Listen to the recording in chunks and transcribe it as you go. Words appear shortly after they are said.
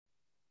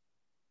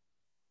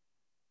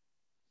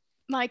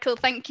Michael,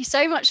 thank you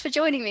so much for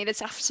joining me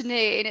this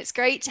afternoon. It's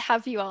great to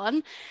have you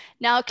on.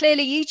 Now,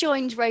 clearly, you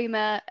joined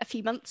Roma a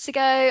few months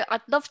ago.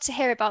 I'd love to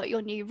hear about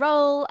your new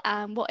role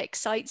and what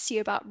excites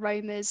you about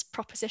Roma's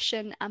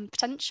proposition and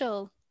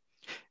potential.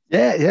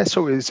 Yeah.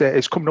 So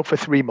it's coming up for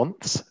 3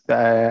 months.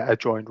 I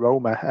joined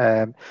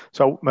Roma.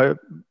 So my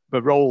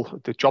role,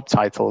 the job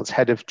title is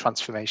Head of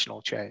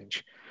Transformational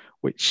Change,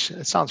 which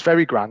sounds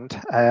very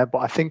grand, but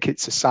I think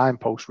it's a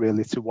signpost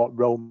really to what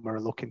Roma are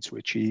looking to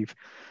achieve.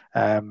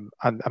 And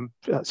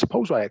I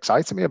suppose what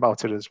excited me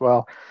about it as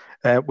well.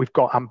 We've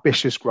got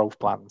ambitious growth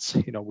plans.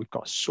 We've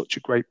got such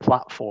a great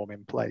platform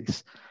in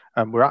place,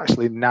 and we're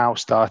actually now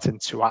starting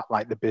to act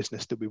like the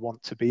business that we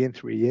want to be in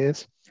 3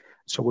 years.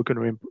 So we're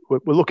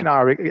looking at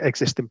our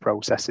existing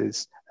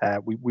processes.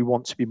 We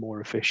want to be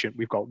more efficient.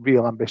 We've got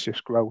real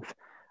ambitious growth,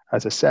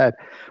 as I said.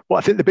 But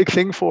I think the big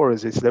thing for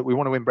us is that we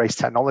want to embrace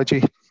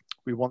technology.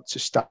 We want to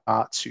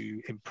start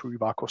to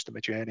improve our customer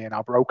journey and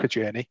our broker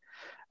journey,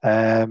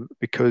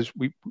 because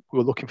we're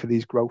looking for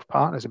these growth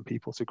partners and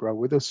people to grow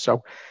with us.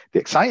 So the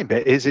exciting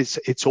bit is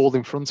it's all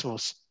in front of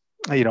us.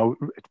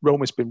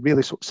 Roma's been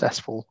really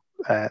successful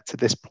to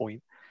this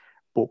point,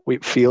 but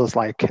it feels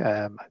like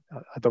I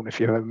don't know if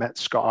you've ever met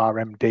Scott, our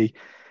MD.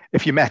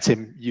 If you met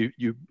him,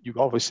 you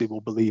obviously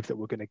will believe that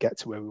we're going to get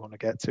to where we want to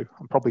get to,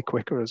 and probably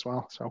quicker as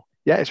well. So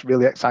yeah, it's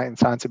really exciting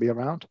time to be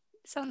around.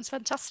 Sounds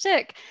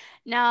fantastic.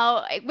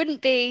 Now, it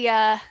wouldn't be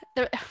there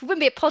wouldn't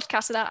be a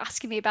podcast without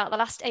asking me about the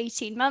last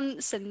 18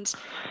 months and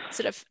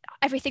sort of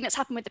everything that's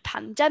happened with the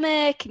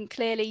pandemic. And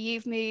clearly,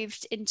 you've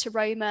moved into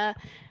Roma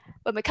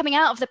when we're coming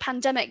out of the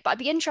pandemic. But I'd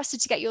be interested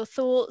to get your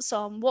thoughts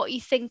on what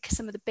you think are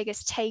some of the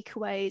biggest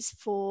takeaways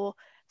for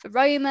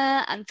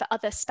Roma and for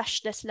other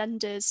specialist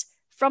lenders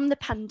from the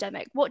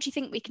pandemic. What do you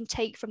think we can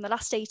take from the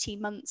last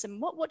 18 months, and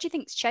what do you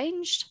think's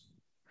changed?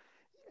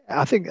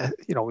 I think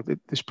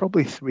there's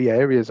probably three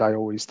areas I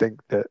always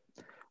think that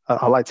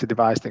I like to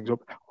devise things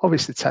up.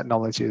 Obviously,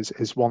 technology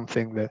is one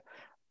thing that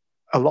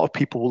a lot of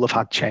people will have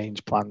had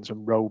change plans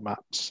and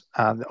roadmaps,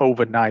 and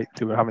overnight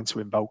they were having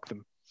to invoke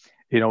them,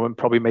 and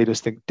probably made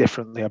us think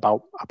differently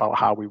about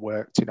how we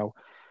worked.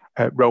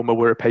 Roma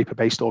were a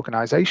paper-based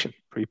organisation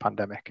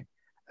pre-pandemic,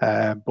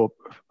 but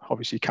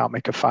obviously you can't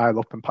make a file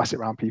up and pass it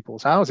around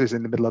people's houses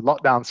in the middle of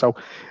lockdown. So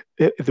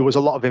there was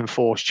a lot of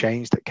enforced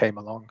change that came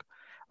along.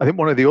 I think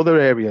one of the other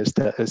areas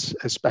that as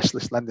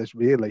specialist lenders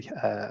really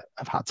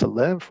have had to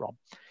learn from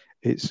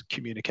is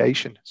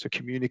communication. So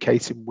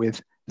communicating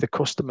with the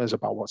customers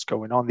about what's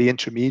going on, the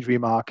intermediary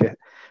market.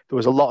 There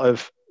was a lot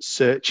of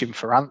searching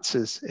for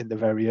answers in the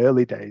very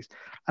early days.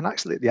 And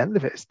actually at the end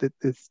of it,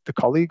 it's the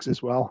colleagues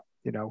as well.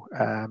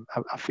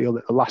 I feel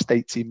that the last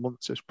 18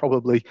 months has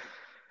probably,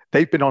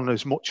 they've been on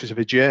as much of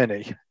a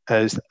journey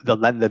as the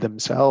lender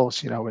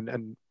themselves,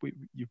 and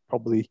you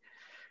probably,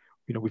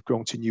 we've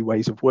grown to new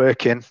ways of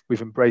working.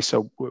 We've embraced,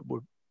 so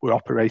we're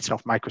operating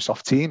off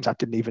Microsoft Teams. I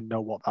didn't even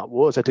know what that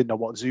was. I didn't know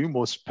what Zoom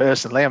was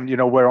personally.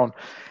 We're on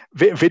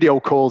video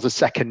calls as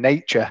second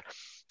nature.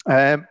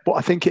 But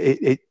I think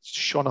it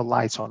shone a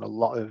light on a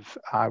lot of,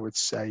 I would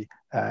say,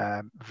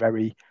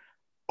 very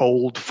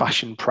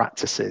old-fashioned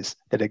practices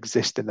that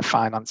exist in the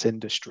finance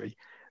industry.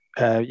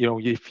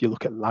 If you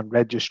look at land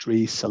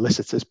registry,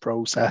 solicitors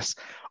process,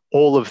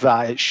 all of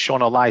that, it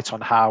shone a light on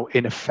how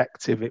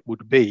ineffective it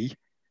would be,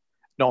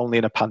 not only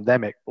in a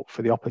pandemic, but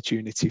for the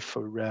opportunity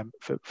for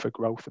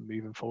growth and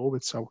moving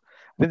forward. So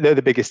I think they're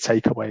the biggest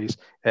takeaways,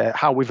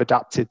 how we've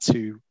adapted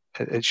to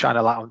shine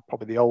a light on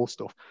probably the old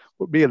stuff,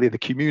 but really the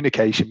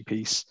communication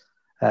piece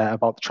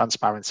about the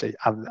transparency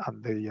and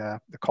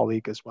the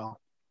colleague as well.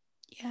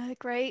 Yeah,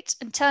 great.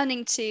 And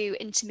turning to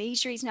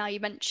intermediaries now, you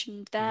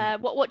mentioned there,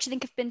 what do you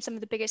think have been some of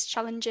the biggest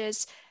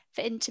challenges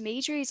for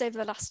intermediaries over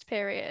the last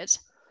period?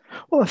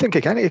 Well, I think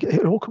again,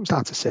 it all comes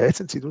down to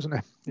certainty, doesn't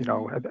it?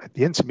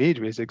 The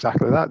intermediary is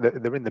exactly that.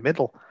 They're in the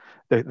middle.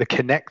 They're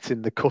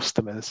connecting the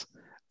customers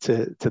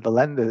to the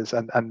lenders,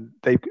 and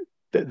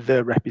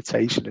their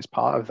reputation is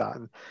part of that.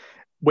 And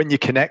when you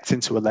connect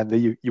into a lender,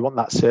 you want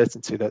that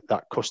certainty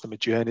that customer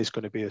journey is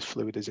going to be as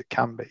fluid as it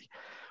can be.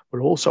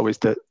 But also is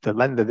that the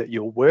lender that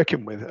you're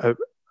working with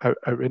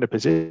are in a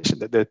position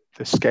that they're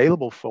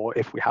scalable for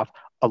if we have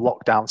a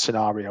lockdown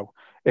scenario.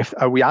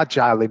 Are we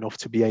agile enough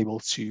to be able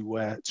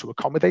to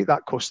accommodate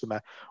that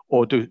customer,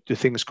 or do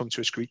things come to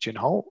a screeching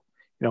halt?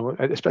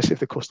 Especially if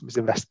the customer's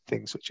invested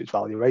things such as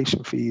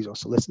valuation fees or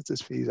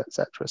solicitors fees,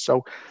 etc.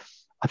 So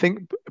I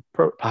think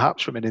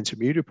perhaps from an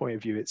intermediary point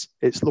of view,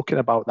 it's looking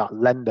about that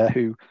lender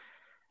who,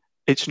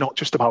 it's not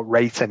just about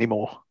rate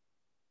anymore,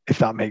 if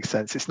that makes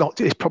sense. It's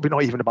probably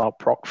not even about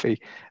proc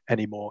fee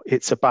anymore.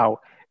 It's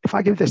about, if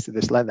I give this to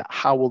this lender,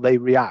 how will they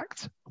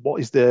react?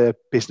 What is the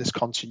business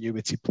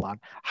continuity plan?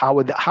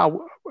 How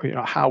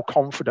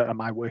confident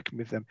am I working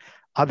with them?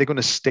 Are they going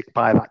to stick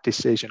by that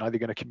decision? Are they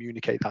going to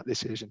communicate that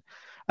decision?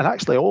 And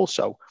actually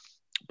also,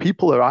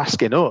 people are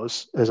asking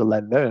us as a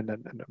lender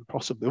and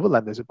possibly other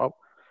lenders about,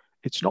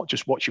 it's not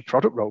just what's your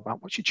product roadmap,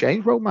 what's your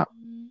change roadmap?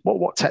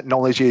 What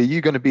technology are you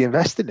going to be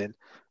investing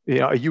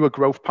in? Are you a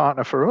growth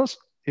partner for us?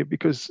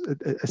 Because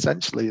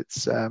essentially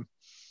it's,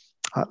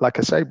 like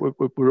I say,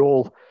 we're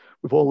all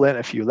we've all learned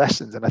a few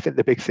lessons. And I think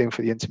the big thing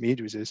for the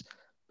intermediaries is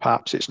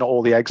perhaps it's not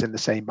all the eggs in the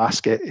same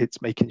basket.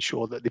 It's making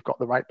sure that they've got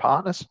the right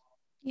partners.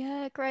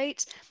 Yeah,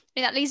 great. I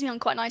mean, that leads me on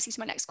quite nicely to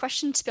my next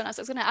question, to be honest.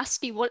 I was going to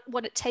ask you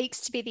what it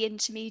takes to be the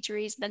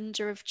intermediary's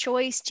lender of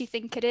choice. Do you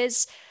think it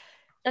is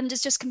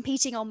lenders just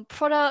competing on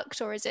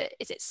product, or is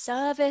it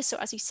service, or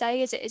as you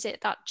say, is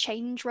it that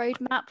change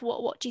roadmap?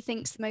 What do you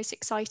think is the most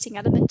exciting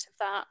element of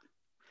that?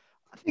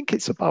 I think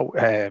it's about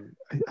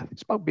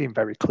being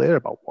very clear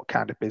about what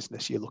kind of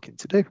business you're looking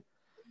to do.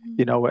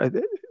 You Mm.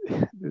 know,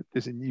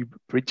 there's a new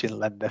bridging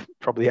lender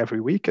probably every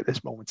week at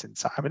this moment in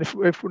time. And if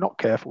we're not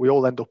careful, we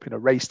all end up in a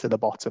race to the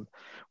bottom,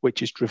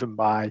 which is driven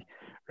by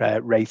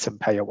rate and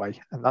pay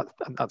away. And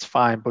that's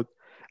fine. But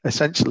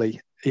essentially,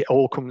 it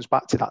all comes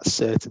back to that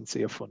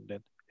certainty of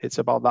funding. It's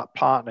about that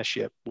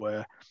partnership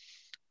where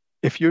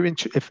if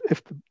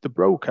the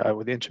broker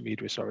or the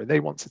intermediary, sorry, they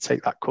want to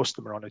take that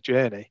customer on a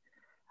journey,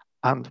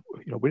 and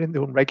we're in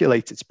the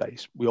unregulated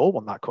space, we all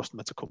want that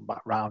customer to come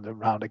back round and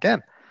round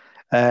again.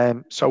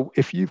 So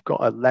if you've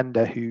got a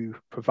lender who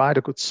provide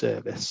a good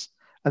service,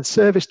 and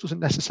service doesn't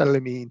necessarily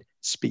mean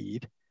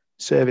speed,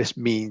 service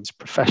means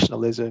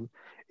professionalism,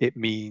 it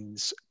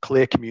means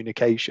clear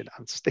communication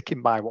and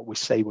sticking by what we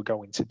say we're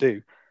going to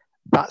do,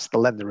 that's the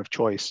lender of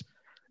choice.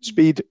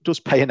 Speed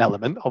does play an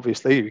element.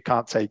 Obviously, we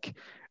can't take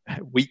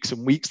weeks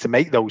and weeks to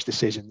make those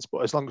decisions, but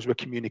as long as we're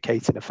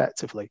communicating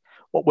effectively,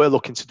 what we're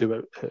looking to do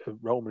at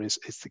Roma is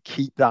to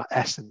keep that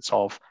essence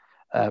of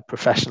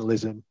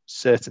professionalism,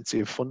 certainty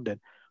of funding,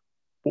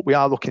 but we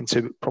are looking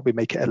to probably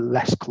make it a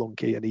less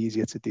clunky and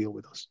easier to deal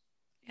with us.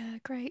 Yeah,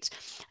 great.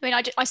 I mean,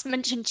 I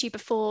mentioned to you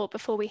before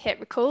we hit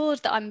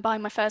record that I'm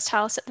buying my first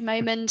house at the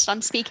moment.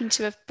 I'm speaking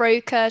to a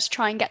broker to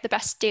try and get the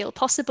best deal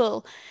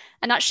possible.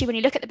 And actually, when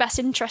you look at the best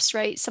interest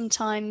rate,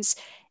 sometimes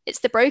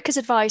it's the broker's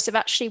advice of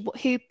actually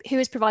who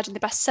is providing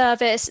the best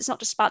service. It's not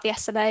just about the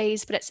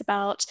SLAs, but it's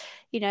about,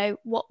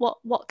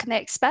 what can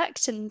they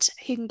expect and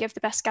who can give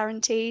the best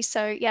guarantee.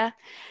 So yeah,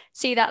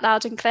 see that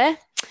loud and clear.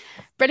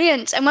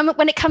 Brilliant. And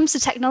when it comes to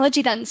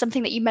technology, then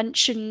something that you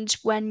mentioned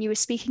when you were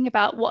speaking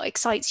about what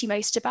excites you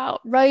most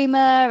about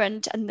Roma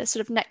and the sort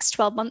of next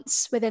 12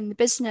 months within the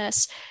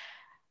business.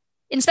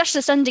 In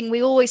specialist lending,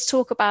 we always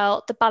talk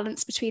about the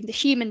balance between the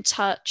human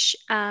touch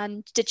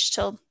and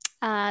digital.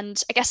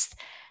 And I guess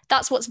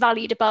that's what's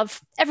valued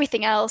above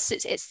everything else.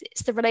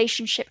 It's the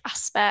relationship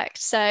aspect.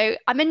 So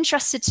I'm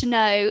interested to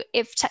know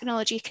if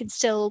technology can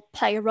still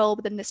play a role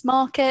within this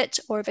market,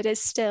 or if it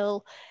is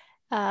still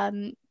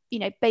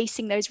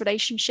basing those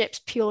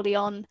relationships purely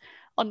on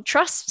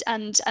trust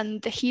and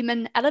the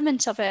human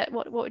element of it.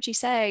 What would you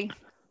say?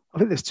 I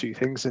think there's two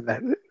things in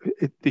there.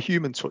 The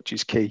human touch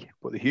is key,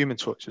 but the human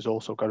touch has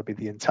also got to be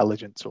the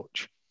intelligent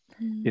touch.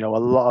 Mm. A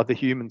lot of the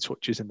human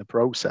touches in the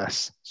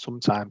process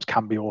sometimes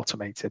can be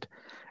automated.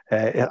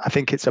 I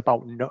think it's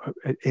about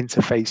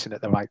interfacing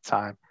at the right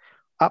time.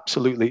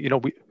 Absolutely.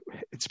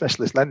 In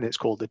specialist lending, it's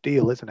called a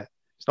deal, isn't it?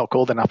 It's not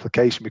called an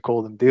application. We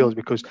call them deals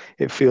because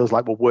it feels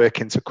like we're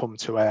working to come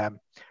to an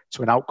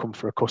outcome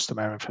for a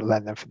customer and for the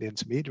lender and for the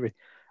intermediary.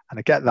 And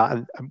I get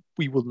that. And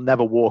we will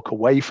never walk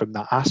away from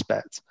that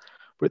aspect.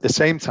 But at the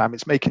same time,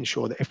 it's making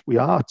sure that if we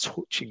are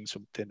touching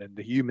something and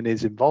the human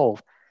is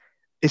involved,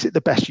 is it the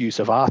best use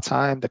of our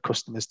time, the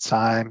customer's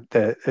time,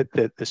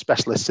 the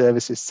specialist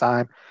services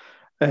time?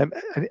 And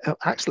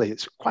actually,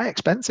 it's quite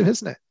expensive,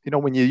 isn't it?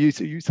 When you're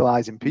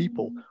utilizing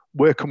people,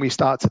 where can we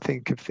start to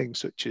think of things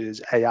such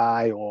as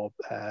AI or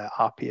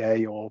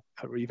RPA or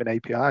even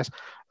APIs?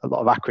 A lot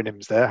of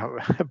acronyms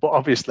there, but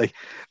obviously,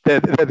 they're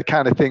the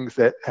kind of things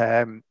that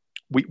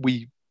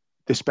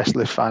the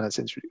specialist finance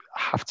industry,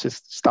 have to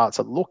start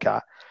to look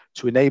at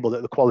to enable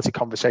that the quality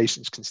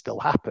conversations can still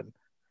happen.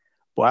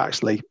 But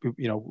actually,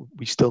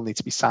 we still need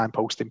to be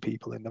signposting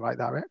people in the right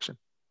direction.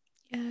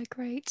 Yeah,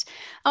 great.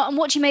 And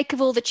what do you make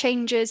of all the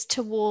changes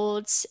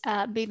towards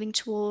moving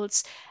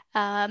towards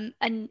an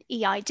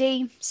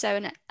EID, so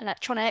an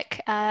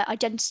electronic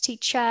identity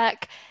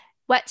check,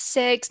 wet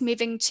sigs,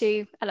 moving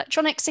to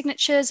electronic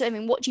signatures? I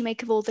mean, what do you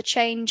make of all the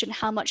change, and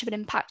how much of an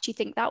impact do you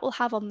think that will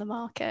have on the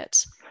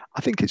market?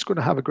 I think it's going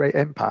to have a great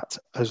impact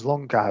as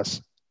long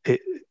as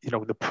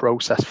the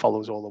process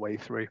follows all the way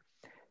through.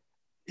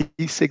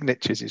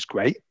 E-signatures is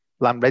great.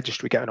 Land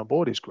registry getting on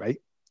board is great.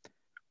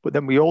 But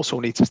then we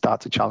also need to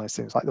start to challenge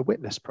things like the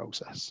witness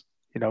process.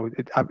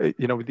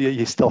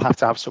 You still have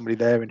to have somebody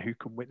there and who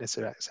can witness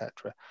it,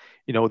 etc.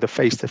 The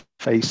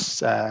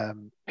face-to-face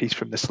piece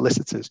from the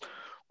solicitors.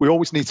 We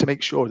always need to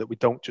make sure that we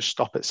don't just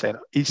stop at saying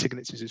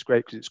e-signatures is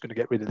great because it's going to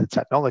get rid of the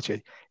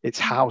technology. It's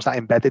how's that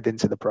embedded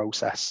into the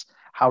process?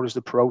 How does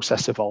the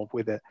process evolve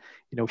with it?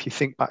 If you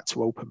think back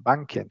to open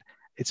banking,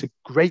 it's a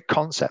great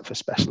concept for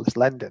specialist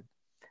lending.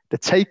 The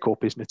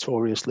take-up is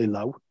notoriously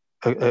low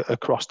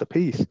across the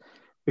piece,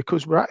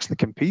 because we're actually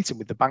competing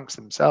with the banks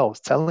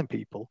themselves, telling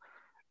people,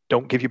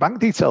 don't give your bank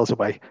details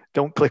away,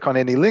 don't click on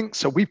any links.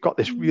 So we've got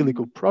this really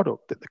good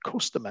product that the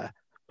customer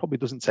probably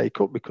doesn't take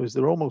up because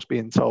they're almost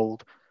being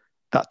told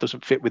that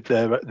doesn't fit with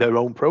their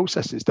own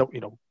processes.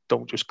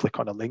 Don't just click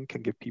on a link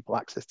and give people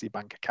access to your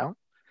bank account.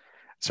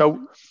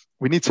 So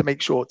we need to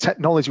make sure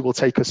technology will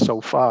take us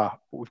so far,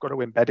 but we've got to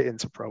embed it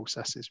into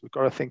processes. We've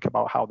got to think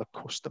about how the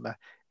customer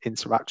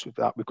interacts with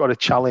that. We've got to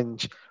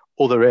challenge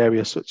other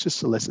areas such as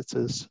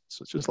solicitors,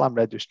 such as land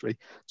registry,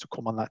 to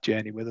come on that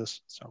journey with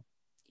us. So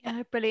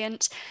yeah,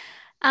 brilliant.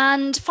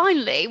 And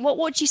finally, what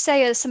would you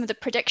say are some of the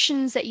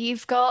predictions that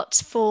you've got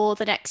for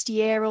the next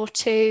year or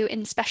two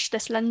in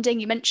specialist lending?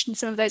 You mentioned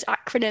some of those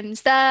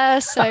acronyms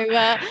there,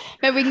 so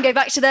maybe we can go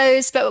back to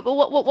those. But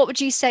what would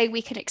you say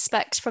we can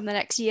expect from the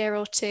next year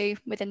or two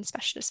within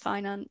specialist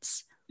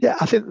finance? yeah,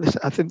 I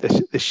think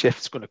this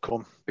shift's going to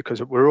come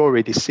because we're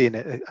already seeing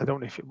it. I don't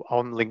know if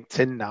on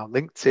LinkedIn now.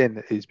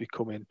 LinkedIn is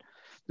becoming.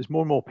 There's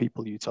more and more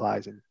people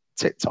utilizing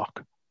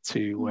TikTok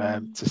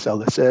to sell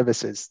their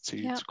services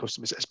Yeah. to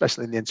customers,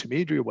 especially in the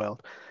intermediary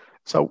world.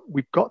 So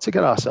we've got to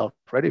get ourselves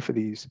ready for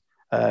these.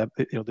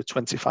 The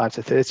 25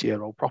 to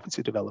 30-year-old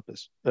property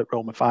developers at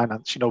Roma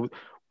Finance.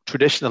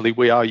 Traditionally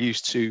we are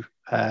used to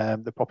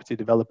the property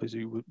developers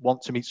who would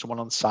want to meet someone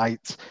on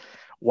site,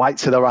 white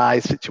to their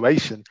eyes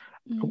situation.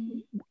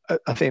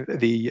 I think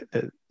the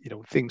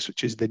things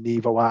such as the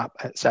Nevo app,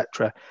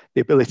 etc.,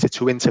 the ability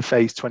to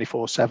interface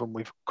 24/7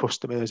 with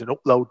customers and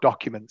upload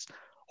documents,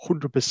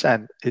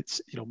 100%.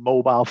 It's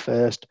mobile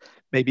first.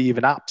 Maybe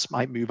even apps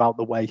might move out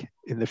the way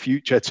in the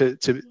future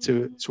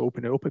to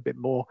open it up a bit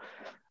more.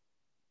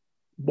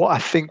 What I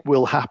think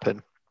will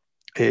happen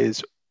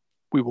is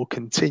we will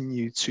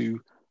continue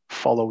to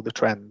follow the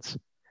trends.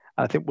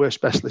 And I think where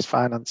specialist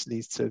finance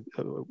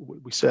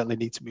we certainly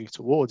need to move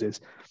towards is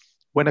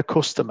when a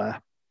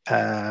customer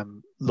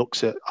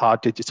looks at our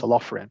digital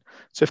offering.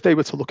 So if they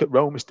were to look at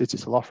Roma's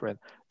digital offering,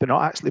 they're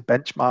not actually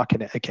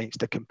benchmarking it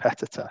against a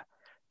competitor.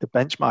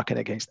 They're benchmarking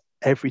against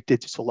every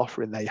digital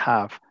offering they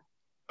have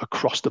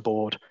across the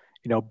board.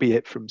 Be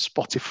it from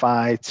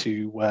Spotify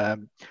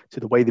to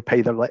the way they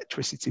pay their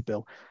electricity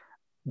bill.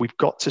 We've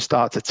got to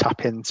start to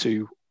tap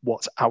into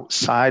what's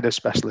outside of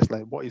specialist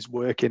lending, what is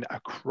working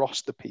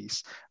across the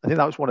piece. I think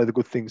that was one of the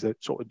good things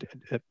that sort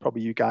of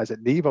probably you guys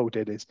at Nevo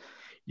did is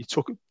you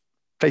took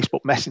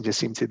Facebook Messenger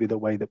seemed to be the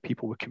way that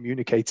people were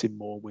communicating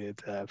more with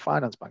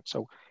finance banks.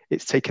 So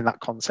it's taking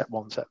that concept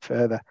one step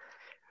further.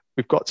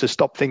 We've got to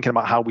stop thinking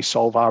about how we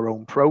solve our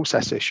own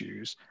process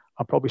issues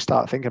and probably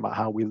start thinking about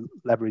how we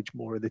leverage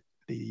more of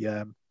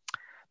the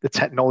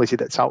technology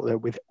that's out there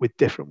with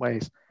different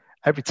ways.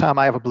 Every time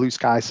I have a blue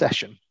sky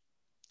session,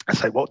 I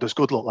say, what does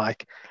good look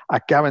like? I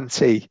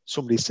guarantee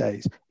somebody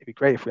says, it'd be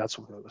great if we had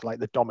something that was like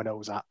the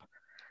Domino's app.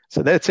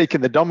 So they're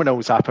taking the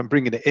Domino's app and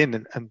bringing it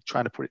in and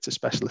trying to put it to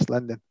specialist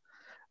lending.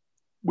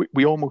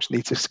 We almost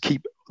need to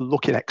keep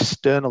looking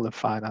external in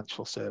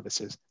financial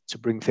services to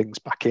bring things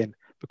back in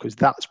because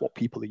that's what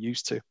people are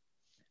used to.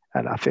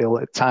 And I feel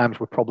at times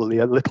we're probably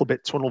a little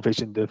bit tunnel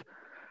visioned of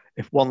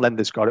if one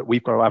lender's got it,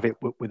 we've got to have it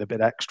with a bit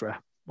extra.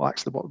 Well,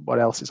 actually, what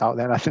else is out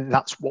there? And I think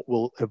that's what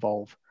will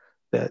evolve.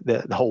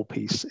 The whole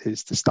piece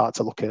is to start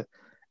to look at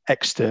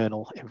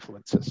external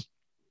influences.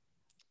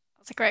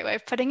 That's a great way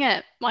of putting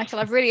it. Michael,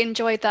 I've really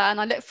enjoyed that and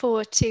I look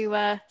forward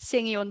to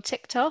seeing you on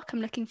TikTok.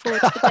 I'm looking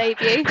forward to the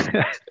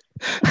debut.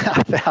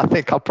 I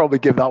think I'll probably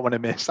give that one a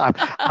miss.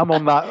 I'm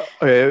on that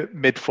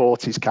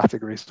mid-40s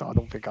category, so I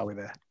don't think I'll be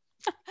there.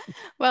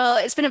 Well,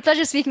 it's been a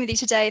pleasure speaking with you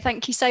today.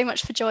 Thank you so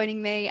much for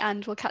joining me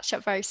and we'll catch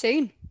up very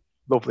soon.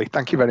 Lovely.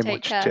 Thank you very much.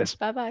 Take care. Cheers.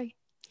 Bye-bye.